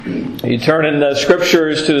You turn in the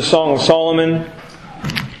Scriptures to the Song of Solomon.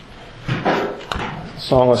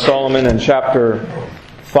 Song of Solomon in chapter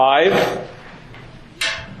 5.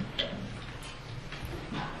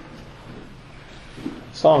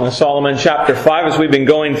 Song of Solomon chapter 5, as we've been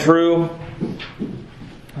going through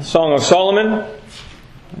the Song of Solomon.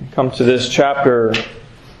 We come to this chapter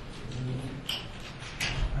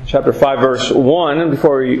 5 verse 1. And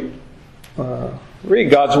before we read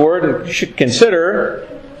God's Word, you should consider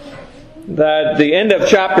that at the end of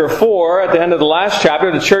chapter 4, at the end of the last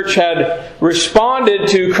chapter, the church had responded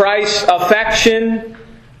to Christ's affection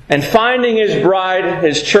and finding His bride,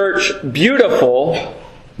 His church, beautiful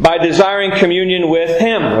by desiring communion with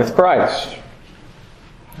Him, with Christ.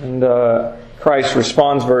 And Christ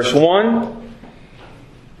responds, verse 1,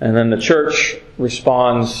 and then the church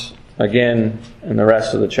responds again in the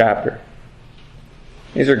rest of the chapter.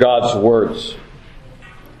 These are God's words.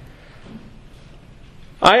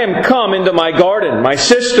 I am come into my garden, my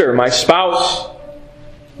sister, my spouse.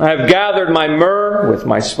 I have gathered my myrrh with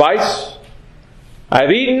my spice. I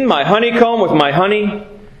have eaten my honeycomb with my honey.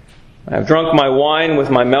 I have drunk my wine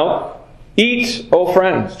with my milk. Eat, O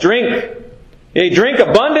friends, drink. Yea, drink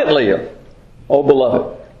abundantly, O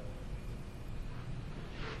beloved.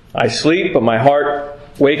 I sleep, but my heart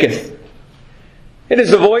waketh. It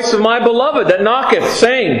is the voice of my beloved that knocketh,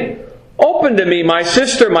 saying, Open to me, my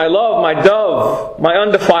sister, my love, my dove, my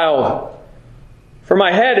undefiled. For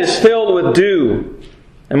my head is filled with dew,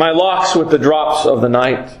 and my locks with the drops of the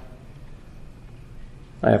night.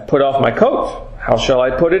 I have put off my coat. How shall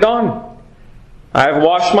I put it on? I have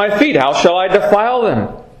washed my feet. How shall I defile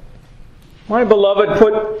them? My beloved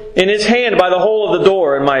put in his hand by the hole of the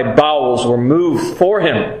door, and my bowels were moved for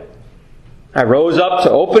him. I rose up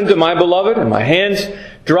to open to my beloved, and my hands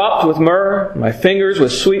dropped with myrrh, my fingers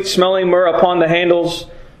with sweet-smelling myrrh upon the handles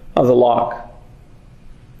of the lock.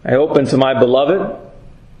 I opened to my beloved,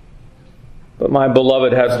 but my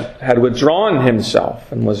beloved had withdrawn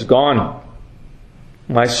himself and was gone.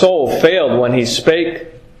 My soul failed when he spake.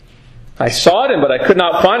 I sought him, but I could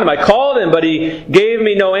not find him. I called him, but he gave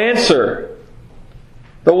me no answer.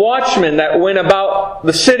 The watchmen that went about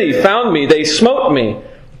the city found me. They smote me.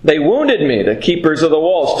 They wounded me. The keepers of the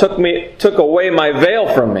walls took away my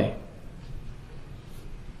veil from me.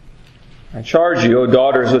 I charge you, O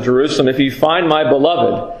daughters of Jerusalem, if you find my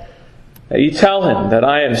beloved, that you tell him that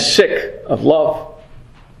I am sick of love.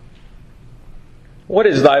 What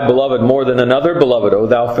is thy beloved more than another beloved, O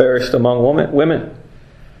thou fairest among women?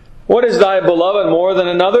 What is thy beloved more than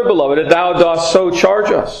another beloved, that thou dost so charge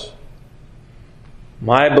us?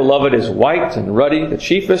 My beloved is white and ruddy, the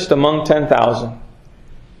chiefest among 10,000.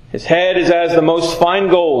 His head is as the most fine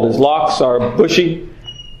gold. His locks are bushy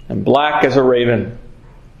and black as a raven.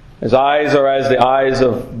 His eyes are as the eyes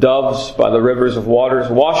of doves by the rivers of waters,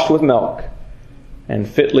 washed with milk and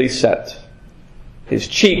fitly set. His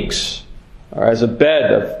cheeks are as a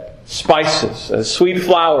bed of spices, as sweet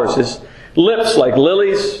flowers. His lips like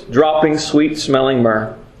lilies, dropping sweet-smelling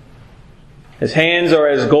myrrh. His hands are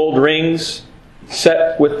as gold rings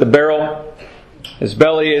set with the beryl. His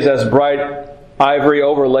belly is as bright ivory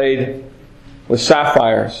overlaid with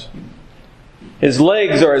sapphires. His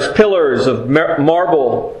legs are as pillars of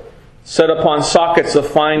marble set upon sockets of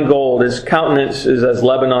fine gold. His countenance is as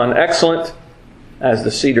Lebanon, excellent as the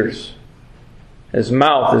cedars. His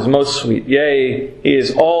mouth is most sweet. Yea, he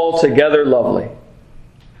is altogether lovely.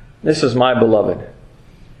 This is my beloved.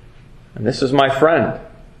 And this is my friend,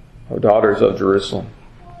 O daughters of Jerusalem.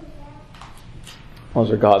 Those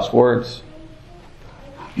are God's words.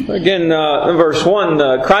 Again, in verse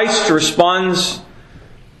 1, Christ responds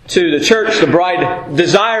to the church, the bride,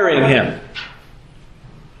 desiring Him.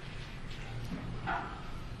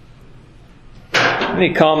 And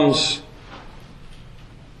He comes,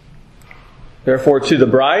 therefore, to the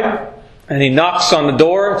bride, and He knocks on the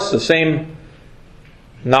door. It's the same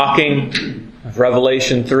knocking of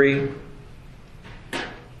Revelation 3.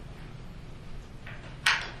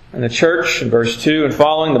 And the church, in verse 2 and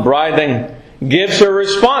following, the bride then gives her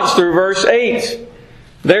response through verse 8.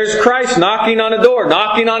 There's Christ knocking on the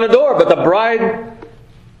door, but the bride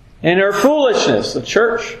in her foolishness, the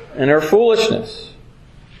church in her foolishness,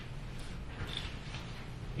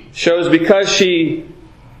 shows because she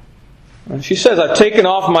says, I've taken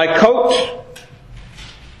off my coat,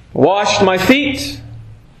 washed my feet.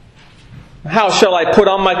 How shall I put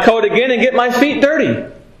on my coat again and get my feet dirty?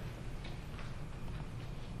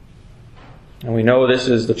 And we know this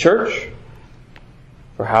is the church,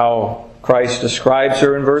 for how Christ describes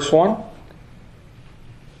her in verse 1.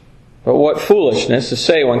 But what foolishness to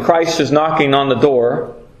say when Christ is knocking on the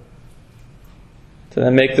door to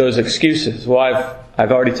then make those excuses. Well,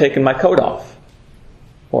 I've already taken my coat off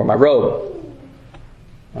or my robe.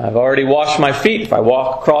 I've already washed my feet. If I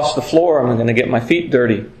walk across the floor, I'm going to get my feet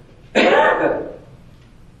dirty.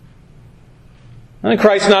 And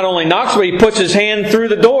Christ not only knocks, but He puts His hand through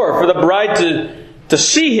the door for the bride to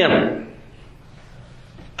see Him.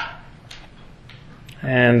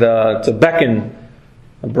 And to beckon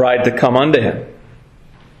the bride to come unto Him.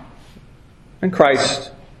 And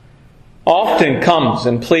Christ often comes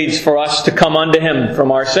and pleads for us to come unto Him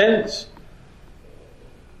from our sins.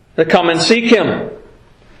 To come and seek Him.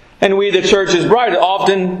 And we, the church's bride,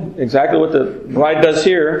 often, exactly what the bride does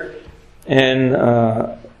here in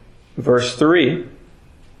verse 3,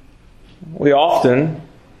 we often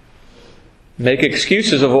make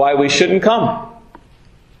excuses of why we shouldn't come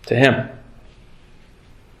to Him.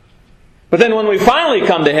 But then when we finally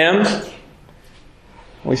come to Him,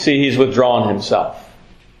 we see He's withdrawn Himself.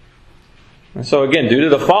 And so again, due to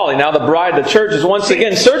the folly, now the bride, the church, is once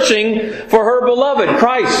again searching for her beloved,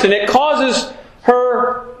 Christ. And it causes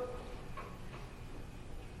her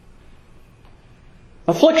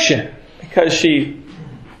affliction because she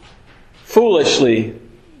foolishly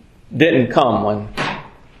didn't come when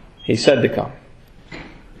He said to come.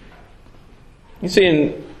 You see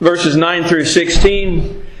in verses 9 through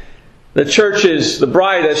 16, the church is the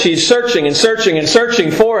bride as she's searching and searching and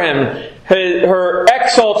searching for Him. Her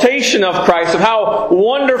exaltation of Christ, of how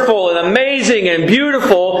wonderful and amazing and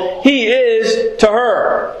beautiful He is to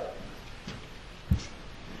her.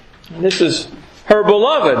 And this is her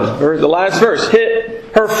beloved, or the last verse,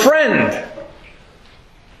 her friend.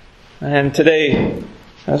 And today,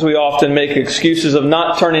 as we often make excuses of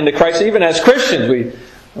not turning to Christ, even as Christians,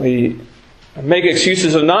 we make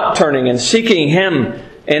excuses of not turning and seeking Him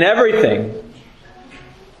in everything.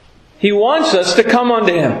 He wants us to come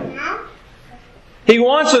unto Him. He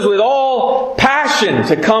wants us with all passion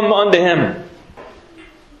to come unto Him.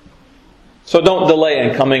 So don't delay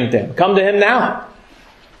in coming to Him. Come to Him now.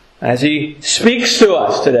 As He speaks to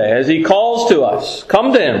us today, as He calls to us,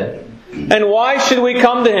 come to Him. And why should we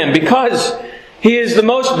come to Him? Because He is the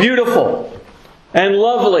most beautiful and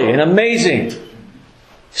lovely and amazing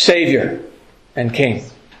Savior and King.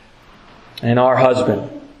 And our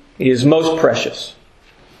husband. He is most precious.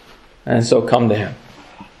 And so come to Him.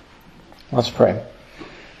 Let's pray.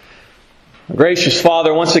 Gracious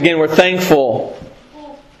Father, once again we're thankful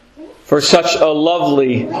for such a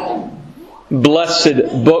lovely,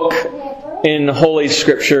 blessed book in Holy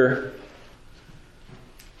Scripture.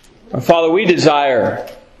 Father, we desire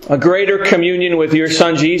a greater communion with Your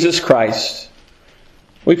Son Jesus Christ.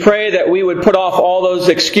 We pray that we would put off all those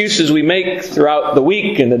excuses we make throughout the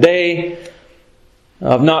week and the day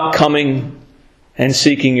of not coming and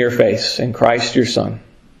seeking Your face in Christ Your Son.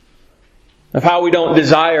 Of how we don't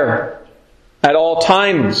desire at all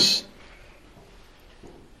times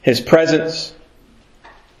His presence,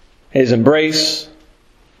 His embrace,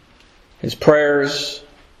 His prayers.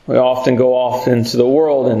 We often go off into the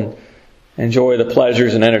world and enjoy the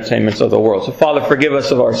pleasures and entertainments of the world. So Father, forgive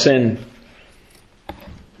us of our sin.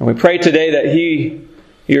 And we pray today that He,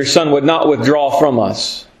 Your Son, would not withdraw from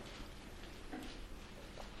us.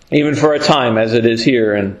 Even for a time, as it is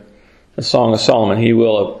here in the Song of Solomon, He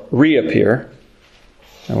will reappear.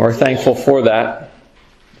 And we're thankful for that.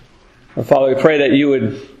 And Father, we pray that He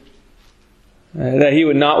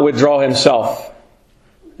would not withdraw Himself.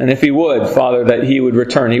 And if He would, Father, that He would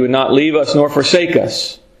return. He would not leave us nor forsake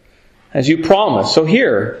us, as You promised. So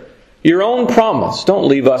hear Your own promise. Don't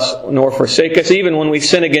leave us nor forsake us, even when we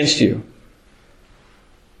sin against You.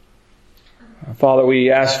 Father,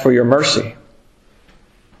 we ask for Your mercy.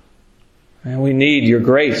 And we need Your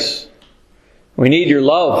grace. We need Your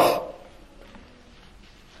love.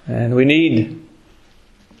 And we need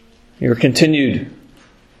Your continued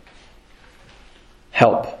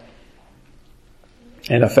help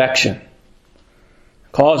and affection.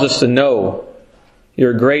 Cause us to know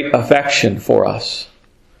Your great affection for us.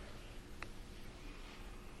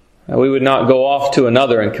 That we would not go off to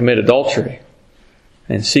another and commit adultery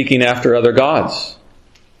and seeking after other gods.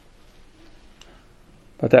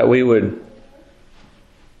 But that we would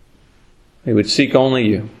seek only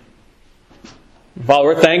You. Father,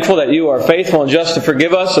 we're thankful that You are faithful and just to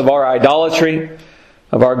forgive us of our idolatry,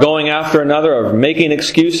 of our going after another, of making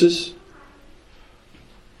excuses.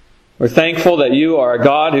 We're thankful that You are a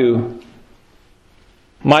God who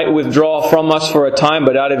might withdraw from us for a time,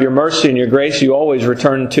 but out of Your mercy and Your grace, You always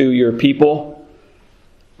return to Your people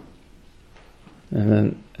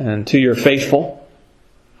and to Your faithful.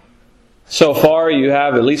 So far, You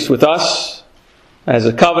have, at least with us, as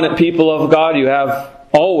a covenant people of God, You have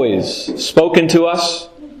always spoken to us.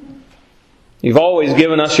 You've always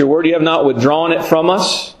given us your word. You have not withdrawn it from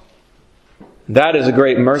us. That is a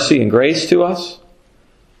great mercy and grace to us.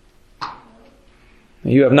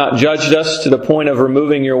 You have not judged us to the point of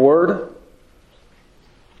removing your word.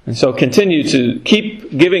 And so continue to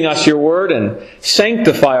keep giving us your word and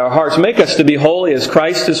sanctify our hearts. Make us to be holy as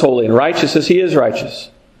Christ is holy and righteous as He is righteous.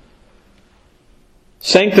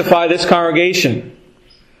 Sanctify this congregation.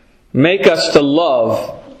 Make us to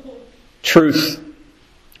love truth,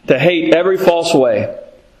 to hate every false way,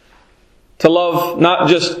 to love not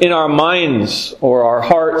just in our minds or our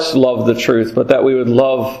hearts love the truth, but that we would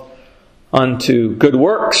love unto good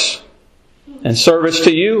works and service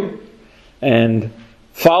to you and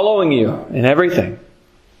following you in everything,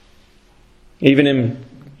 even in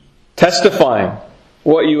testifying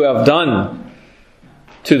what you have done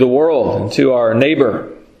to the world and to our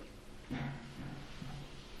neighbor.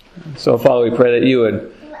 So, Father, we pray that you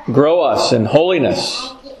would grow us in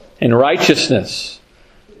holiness, in righteousness,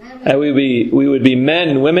 that we would be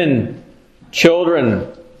men, women,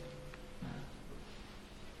 children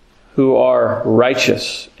who are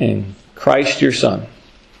righteous in Christ your Son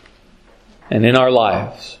and in our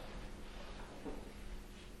lives.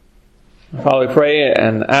 Father, we pray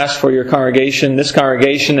and ask for your congregation, this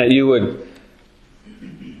congregation, that you would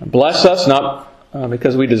bless us, not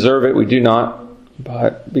because we deserve it, we do not,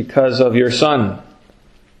 but because of your Son.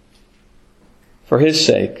 For His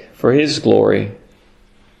sake, for His glory,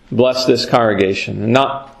 bless this congregation. And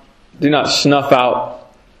do not snuff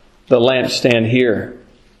out the lampstand here.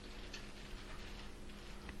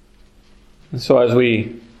 And so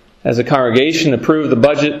as a congregation, approve the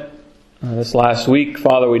budget this last week,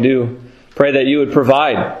 Father, we do pray that you would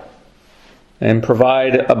provide, and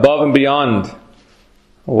provide above and beyond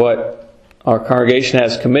what our congregation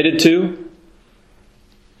has committed to,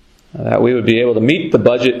 that we would be able to meet the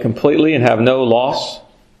budget completely and have no loss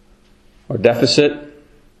or deficit.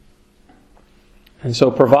 And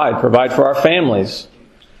so provide for our families,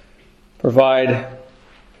 provide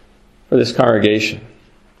for this congregation.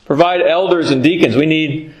 Provide elders and deacons. We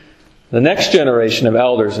need the next generation of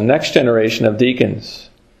elders and next generation of deacons.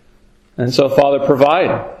 And so, Father,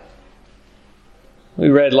 provide. We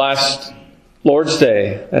read last Lord's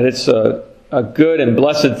Day that it's a good and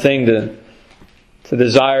blessed thing to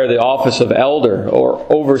desire the office of elder or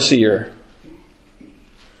overseer.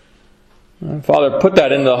 And Father, put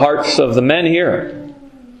that in the hearts of the men here,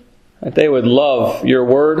 that they would love your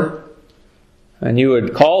word, and you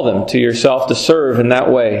would call them to yourself to serve in that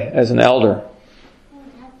way as an elder.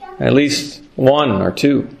 At least one or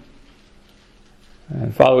two.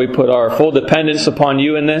 And Father, we put our full dependence upon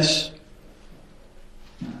you in this.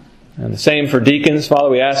 And the same for deacons. Father,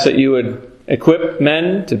 we ask that you would equip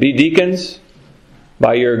men to be deacons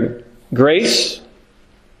by your grace.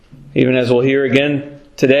 Even as we'll hear again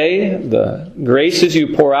today, the graces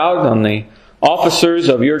you pour out on the officers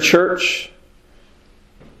of your church.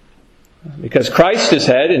 Because Christ is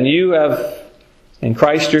head, and you have, in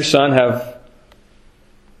Christ your Son, have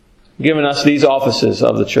given us these offices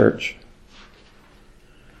of the church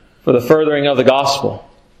for the furthering of the gospel.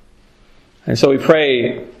 And so we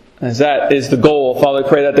pray, as that is the goal, Father, we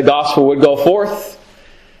pray that the gospel would go forth,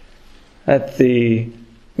 that the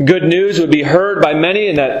good news would be heard by many,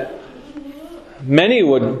 and that many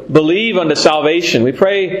would believe unto salvation. We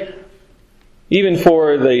pray even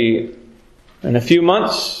for in a few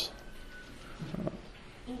months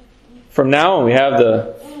from now, when we have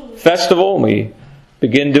the festival and we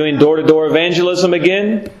begin doing door-to-door evangelism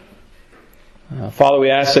again, Father, we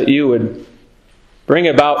ask that you would bring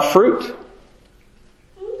about fruit.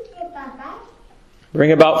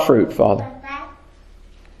 Bring about fruit, Father.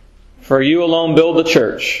 For you alone build the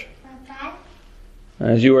church,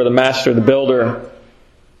 as you are the master, the builder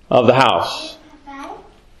of the house.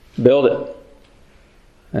 Build it,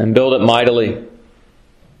 and build it mightily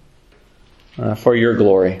for your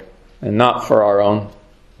glory, and not for our own,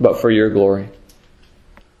 but for your glory.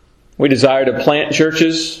 We desire to plant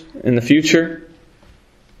churches in the future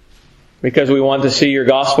because we want to see your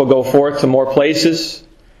gospel go forth to more places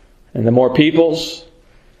and to more peoples,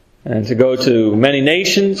 and to go to many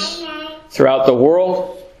nations throughout the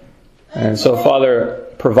world. And so, Father,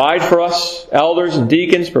 provide for us elders and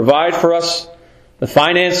deacons, provide for us the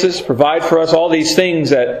finances, provide for us all these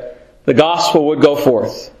things, that the gospel would go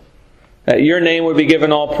forth, that your name would be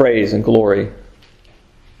given all praise and glory,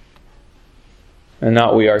 and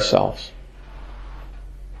not we ourselves.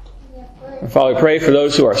 And Father, pray for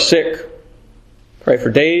those who are sick. Pray for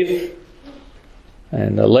Dave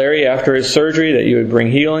and Larry after his surgery, that you would bring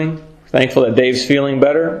healing. Thankful that Dave's feeling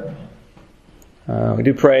better. We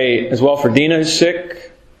do pray as well for Dina, who's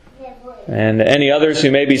sick, And any others who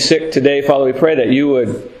may be sick today, Father, we pray that you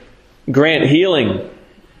would grant healing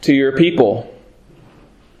to your people.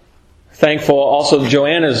 Thankful also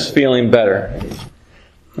Joanna's feeling better.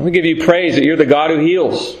 And we give you praise that you're the God who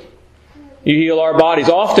heals. You heal our bodies.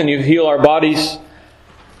 Often you heal our bodies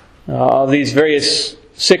of these various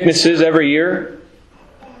sicknesses every year.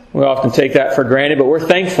 We often take that for granted, but we're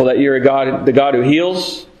thankful that you're the God who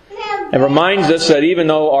heals, and reminds us that even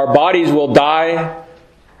though our bodies will die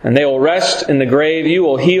and they will rest in the grave, you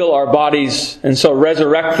will heal our bodies and so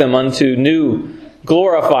resurrect them unto new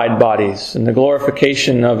glorified bodies in the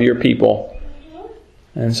glorification of your people.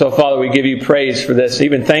 And so, Father, we give you praise for this.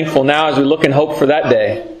 Even thankful now as we look and hope for that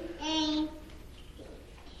day.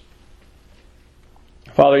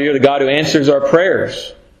 Father, you're the God who answers our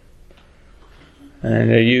prayers.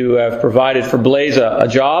 And you have provided for Blaze a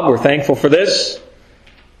job. We're thankful for this.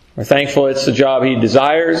 We're thankful it's the job he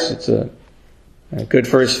desires. It's good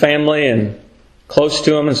for his family and close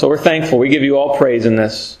to him. And so we're thankful. We give you all praise in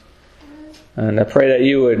this. And I pray that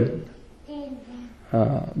you would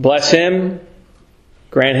bless him,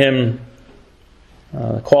 grant him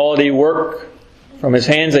quality work from his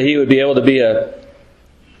hands, that he would be able to be a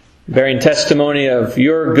bearing testimony of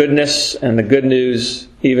your goodness and the good news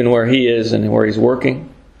even where he is and where he's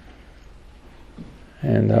working.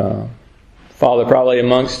 And Father, probably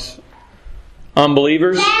amongst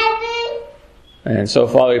unbelievers. And so,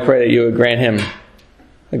 Father, we pray that you would grant him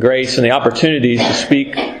the grace and the opportunities to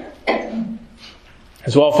speak.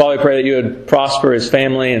 As well, Father, we pray that you would prosper his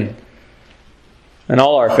family and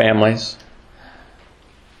all our families.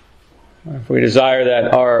 If we desire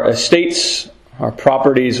that our estates, our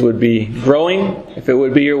properties would be growing, if it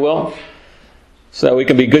would be your will, so that we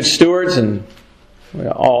can be good stewards, and we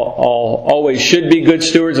all always should be good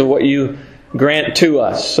stewards of what you grant to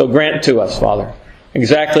us. So grant to us, Father,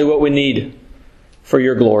 exactly what we need for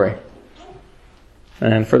your glory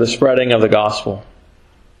and for the spreading of the gospel.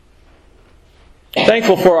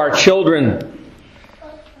 Thankful for our children,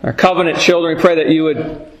 our covenant children. We pray that you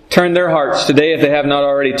would turn their hearts today, if they have not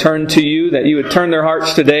already turned to you, that you would turn their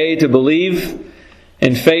hearts today to believe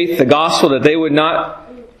in faith the gospel, that they would not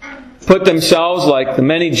put themselves like the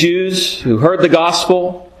many Jews who heard the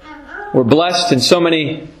gospel, were blessed in so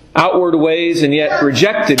many outward ways, and yet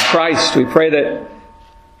rejected Christ. We pray that,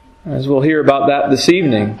 as we'll hear about that this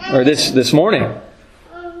evening, or this morning,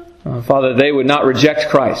 Father, they would not reject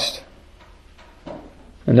Christ.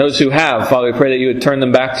 And those who have, Father, we pray that you would turn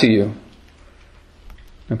them back to you.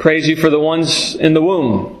 And praise you for the ones in the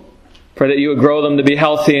womb. Pray that you would grow them to be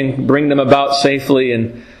healthy and bring them about safely,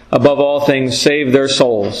 and above all things, save their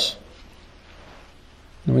souls.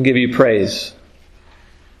 And we give you praise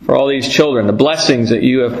for all these children, the blessings that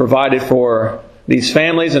you have provided for these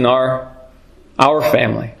families and our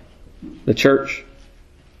family, the church.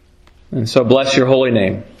 And so bless your holy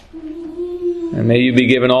name. And may you be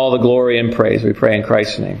given all the glory and praise, we pray in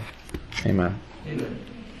Christ's name. Amen. Amen.